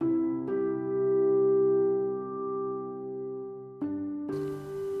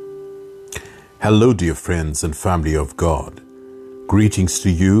Hello, dear friends and family of God. Greetings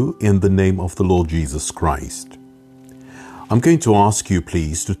to you in the name of the Lord Jesus Christ. I'm going to ask you,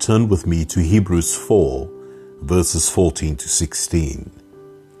 please, to turn with me to Hebrews 4, verses 14 to 16.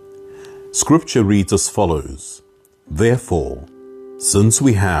 Scripture reads as follows: Therefore, since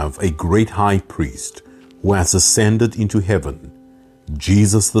we have a great high priest who has ascended into heaven,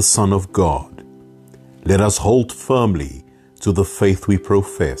 Jesus the Son of God, let us hold firmly to the faith we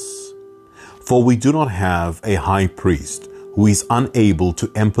profess. For we do not have a high priest who is unable to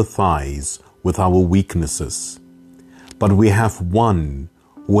empathize with our weaknesses, but we have one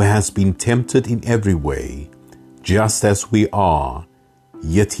who has been tempted in every way, just as we are,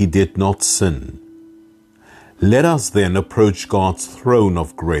 yet he did not sin. Let us then approach God's throne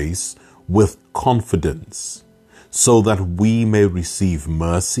of grace with confidence, so that we may receive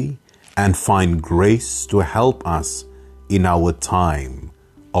mercy and find grace to help us in our time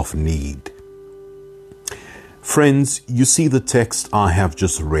of need. Friends, you see, the text I have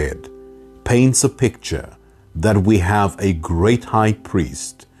just read paints a picture that we have a great high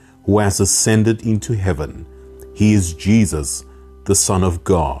priest who has ascended into heaven. He is Jesus, the Son of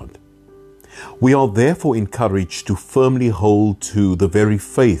God. We are therefore encouraged to firmly hold to the very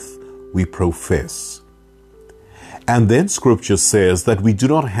faith we profess. And then Scripture says that we do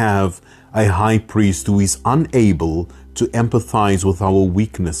not have a high priest who is unable to empathize with our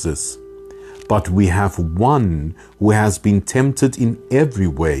weaknesses, but we have one who has been tempted in every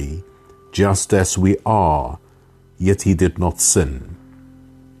way, just as we are, yet he did not sin.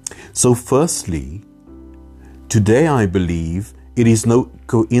 So firstly, today I believe it is no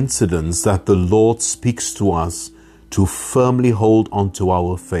coincidence that the Lord speaks to us to firmly hold on to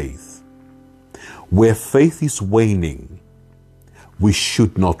our faith. Where faith is waning, we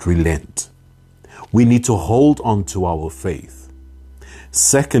should not relent. We need to hold on to our faith.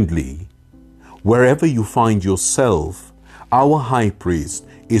 Secondly, wherever you find yourself, our high priest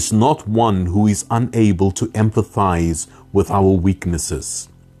is not one who is unable to empathize with our weaknesses.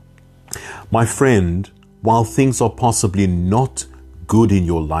 My friend, while things are possibly not good in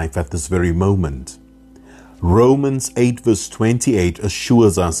your life at this very moment, Romans 8 verse 28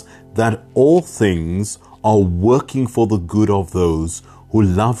 assures us that all things are working for the good of those who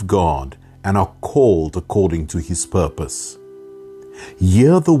love God and are called according to His purpose.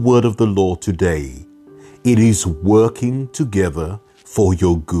 Hear the word of the Lord today. It is working together for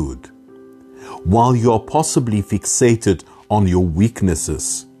your good. While you are possibly fixated on your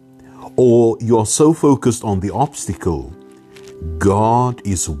weaknesses, or you are so focused on the obstacle, God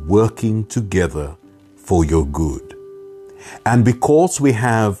is working together for your good. And because we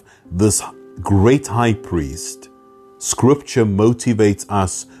have this great high priest, Scripture motivates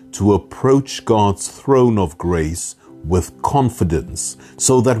us to approach God's throne of grace with confidence,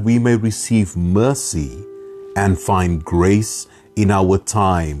 so that we may receive mercy and find grace in our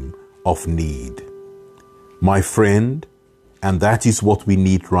time of need. My friend, and that is what we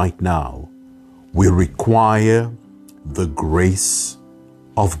need right now. We require the grace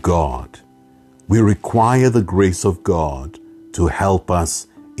of God. We require the grace of God to help us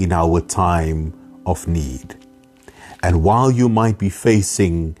in our time of need. And while you might be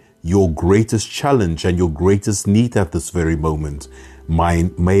facing your greatest challenge and your greatest need at this very moment,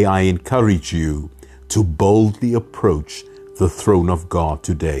 may I encourage you to boldly approach the throne of God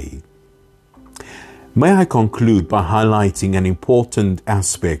today. May I conclude by highlighting an important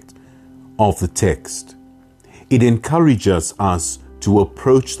aspect of the text. It encourages us to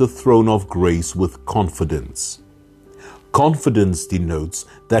approach the throne of grace with confidence. Confidence denotes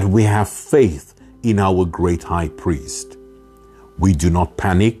that we have faith in our great high priest. We do not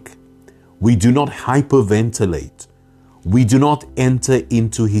panic. We do not hyperventilate. We do not enter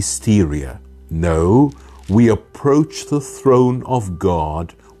into hysteria. No, we approach the throne of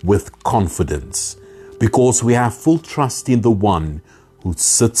God with confidence, because we have full trust in the one who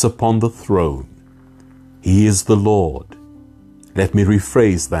sits upon the throne. He is the Lord. Let me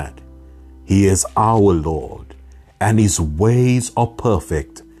rephrase that. He is our Lord, and His ways are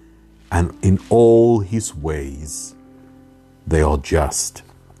perfect, and in all His ways they are just.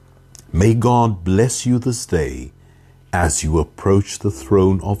 May God bless you this day as you approach the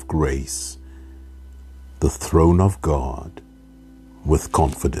throne of grace, the throne of God, with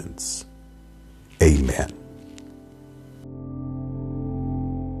confidence. Amen.